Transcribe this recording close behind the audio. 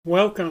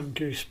Welcome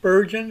to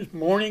Spurgeon's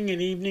Morning and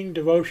Evening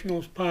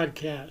Devotionals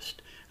podcast.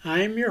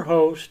 I am your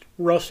host,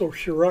 Russell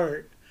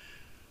Sherrard.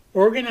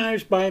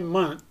 Organized by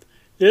month,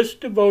 this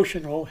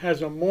devotional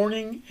has a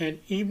morning and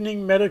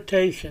evening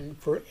meditation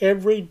for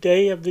every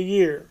day of the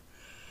year.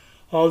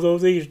 Although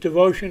these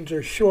devotions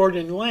are short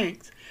in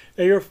length,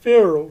 they are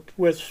filled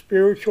with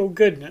spiritual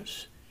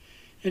goodness.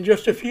 In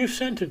just a few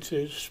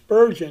sentences,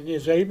 Spurgeon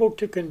is able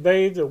to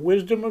convey the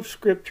wisdom of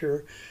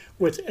Scripture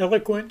with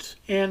eloquence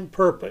and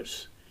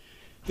purpose.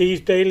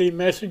 These daily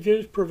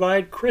messages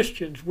provide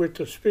Christians with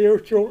the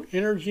spiritual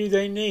energy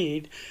they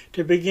need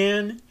to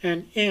begin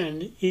and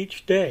end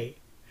each day.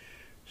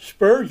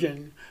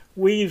 Spurgeon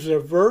weaves a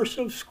verse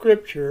of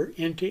Scripture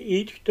into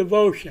each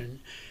devotion,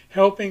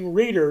 helping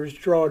readers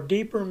draw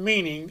deeper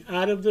meaning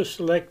out of the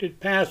selected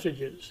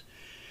passages.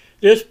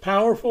 This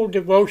powerful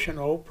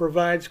devotional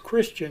provides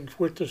Christians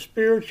with the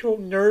spiritual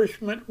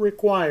nourishment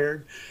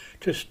required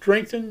to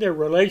strengthen their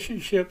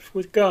relationships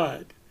with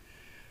God.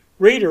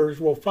 Readers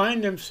will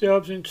find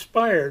themselves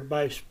inspired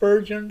by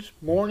Spurgeon's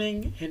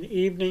morning and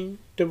evening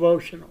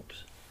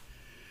devotionals.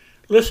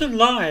 Listen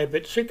live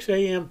at 6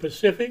 a.m.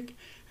 Pacific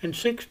and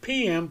 6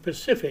 p.m.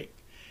 Pacific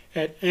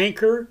at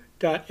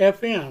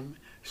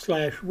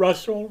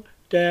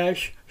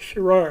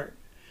anchor.fm/Russell-Sherrard.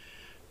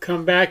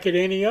 Come back at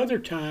any other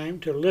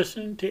time to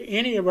listen to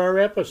any of our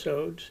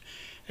episodes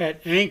at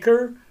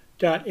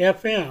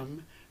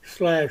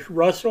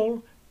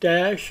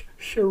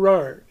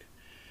anchor.fm/Russell-Sherrard.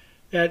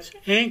 That's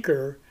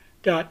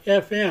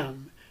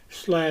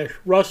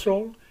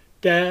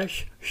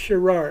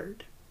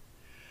anchor.fm/Russell-Sherrard.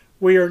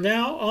 We are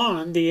now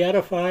on the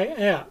Edify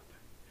app.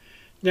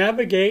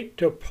 Navigate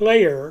to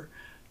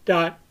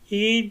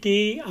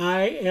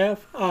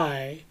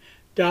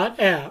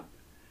player.edifi.app,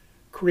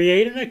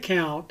 create an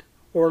account,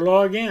 or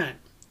log in.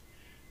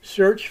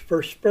 Search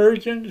for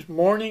Spurgeon's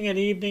Morning and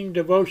Evening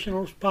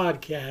Devotionals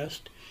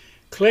podcast,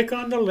 click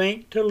on the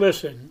link to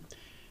listen,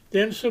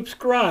 then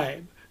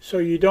subscribe so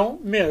you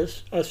don't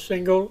miss a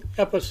single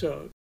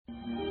episode.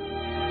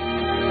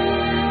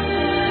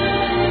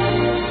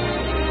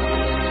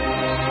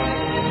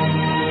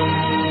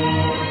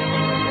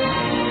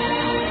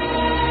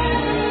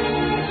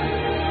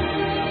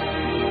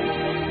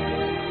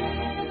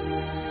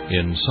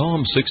 In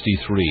Psalm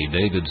 63,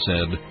 David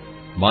said,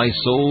 "My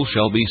soul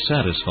shall be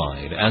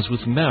satisfied as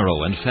with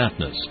marrow and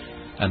fatness,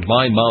 and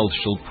my mouth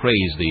shall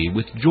praise thee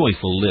with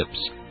joyful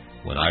lips,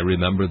 when I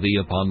remember thee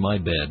upon my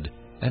bed,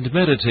 and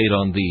meditate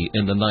on thee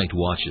in the night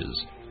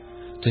watches."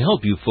 To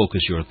help you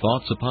focus your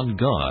thoughts upon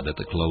God at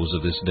the close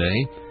of this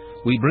day,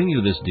 we bring you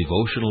this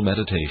devotional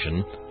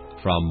meditation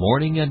from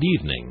Morning and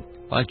Evening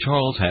by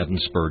Charles Haddon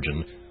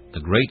Spurgeon, the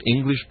great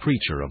English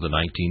preacher of the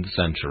 19th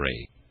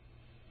century.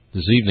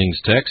 This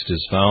evening's text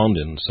is found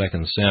in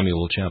 2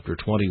 Samuel chapter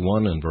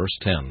 21 and verse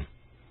 10.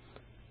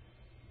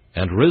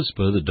 "And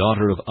Rizpah the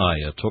daughter of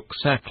Aiah took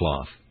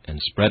sackcloth,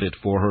 and spread it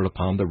for her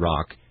upon the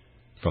rock,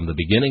 from the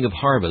beginning of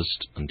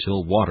harvest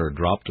until water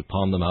dropped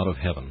upon them out of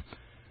heaven,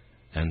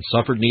 and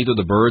suffered neither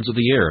the birds of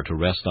the air to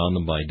rest on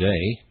them by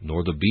day,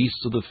 nor the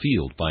beasts of the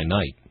field by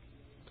night."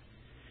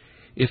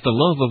 If the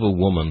love of a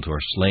woman to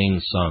her slain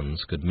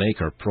sons could make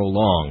her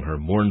prolong her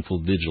mournful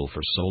vigil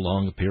for so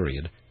long a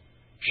period,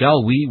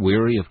 shall we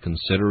weary of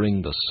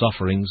considering the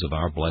sufferings of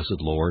our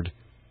blessed Lord?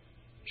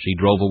 She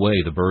drove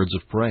away the birds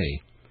of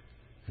prey.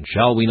 And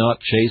shall we not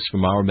chase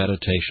from our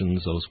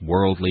meditations those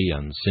worldly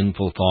and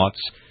sinful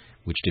thoughts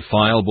which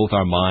defile both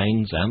our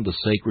minds and the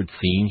sacred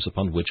themes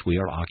upon which we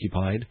are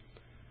occupied?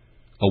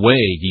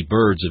 Away, ye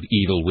birds of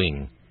evil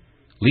wing!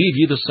 Leave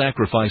ye the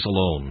sacrifice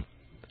alone.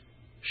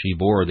 She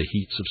bore the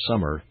heats of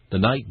summer, the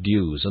night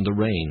dews and the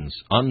rains,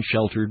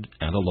 unsheltered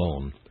and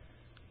alone.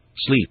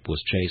 Sleep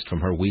was chased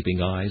from her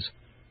weeping eyes.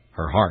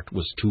 Her heart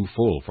was too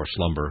full for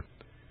slumber.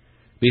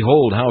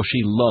 Behold how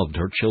she loved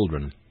her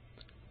children.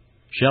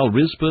 Shall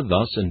Rizpah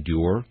thus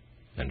endure,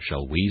 and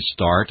shall we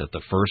start at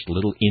the first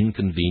little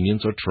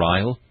inconvenience or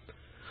trial?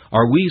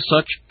 Are we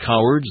such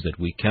cowards that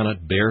we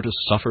cannot bear to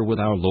suffer with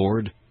our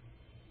Lord?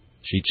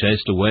 She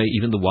chased away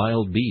even the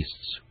wild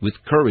beasts,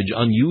 with courage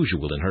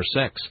unusual in her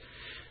sex.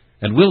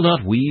 And will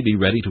not we be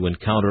ready to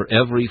encounter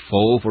every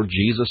foe for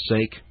Jesus'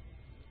 sake?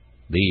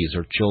 These,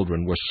 her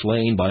children, were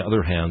slain by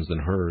other hands than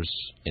hers,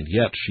 and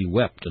yet she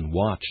wept and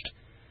watched.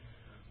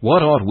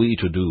 What ought we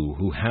to do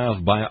who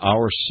have by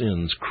our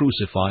sins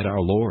crucified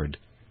our Lord?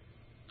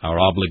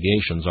 Our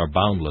obligations are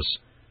boundless.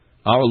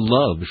 Our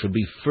love should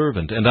be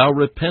fervent, and our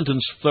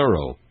repentance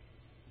thorough.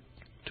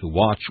 To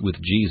watch with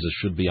Jesus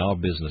should be our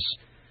business,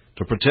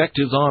 to protect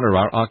His honor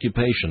our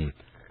occupation,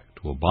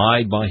 to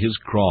abide by His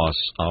cross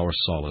our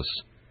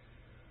solace.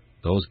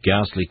 Those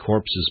ghastly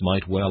corpses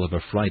might well have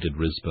affrighted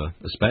Rizpah,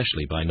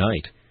 especially by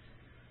night.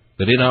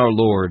 But in our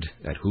Lord,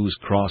 at whose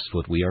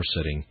crossfoot we are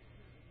sitting,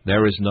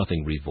 there is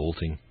nothing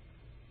revolting,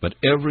 but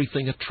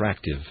everything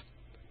attractive.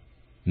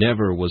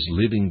 Never was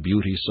living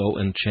beauty so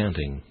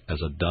enchanting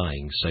as a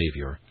dying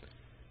Savior.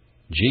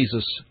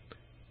 Jesus,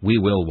 we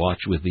will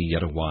watch with Thee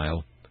yet a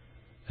while,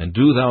 and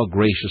do Thou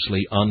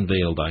graciously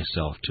unveil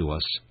Thyself to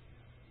us.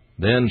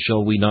 Then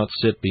shall we not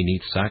sit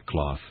beneath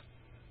sackcloth.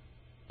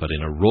 but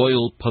in a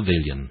royal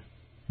pavilion.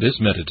 This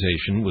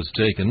meditation was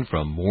taken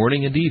from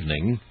Morning and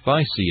Evening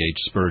by C.H.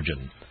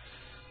 Spurgeon.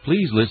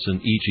 Please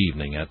listen each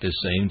evening at this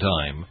same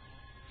time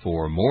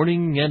for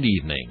Morning and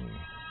Evening.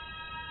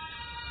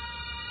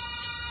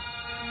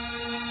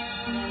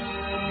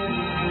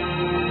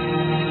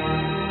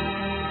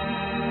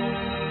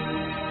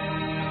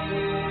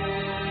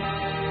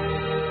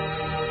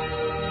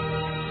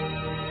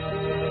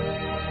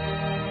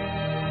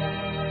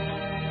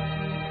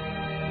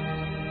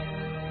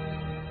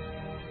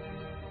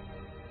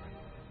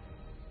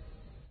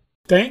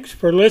 Thanks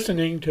for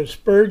listening to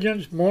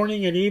Spurgeon's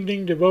Morning and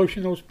Evening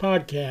Devotionals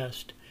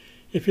podcast.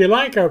 If you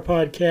like our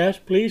podcast,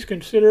 please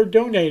consider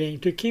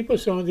donating to keep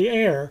us on the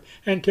air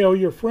and tell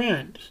your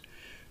friends.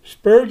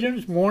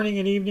 Spurgeon's Morning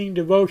and Evening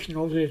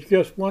Devotionals is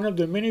just one of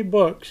the many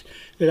books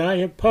that I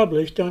have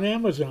published on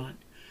Amazon.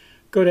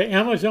 Go to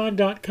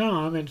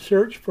Amazon.com and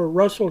search for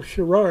Russell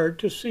Sherrard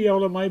to see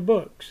all of my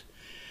books.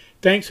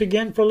 Thanks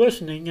again for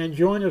listening, and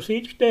join us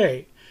each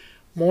day,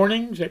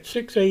 mornings at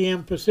 6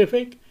 a.m.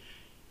 Pacific,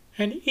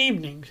 and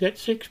evenings at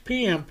 6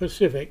 p.m.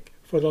 Pacific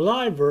for the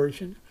live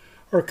version,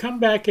 or come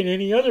back at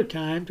any other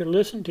time to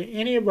listen to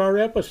any of our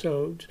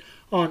episodes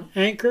on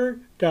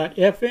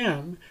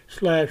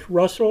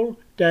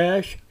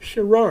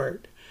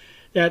anchor.fm/Russell-Sherrard.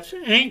 That's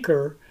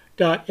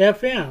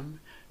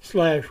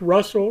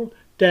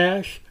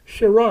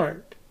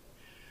anchor.fm/Russell-Sherrard.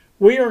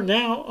 We are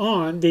now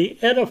on the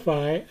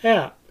Edify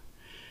app.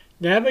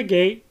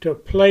 Navigate to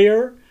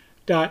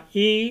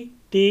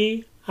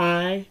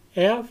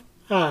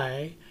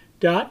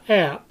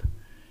player.edifi.app.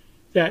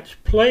 That's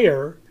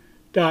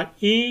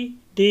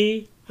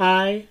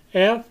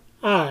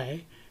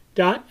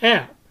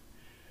player.edifi.app.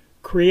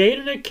 Create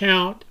an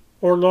account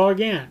or log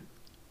in.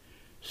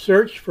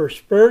 Search for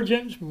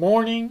Spurgeon's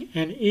Morning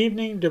and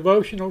Evening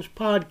Devotionals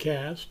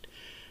podcast.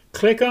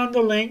 Click on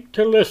the link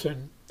to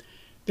listen.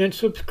 Then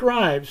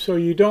subscribe so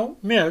you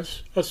don't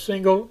miss a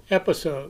single episode.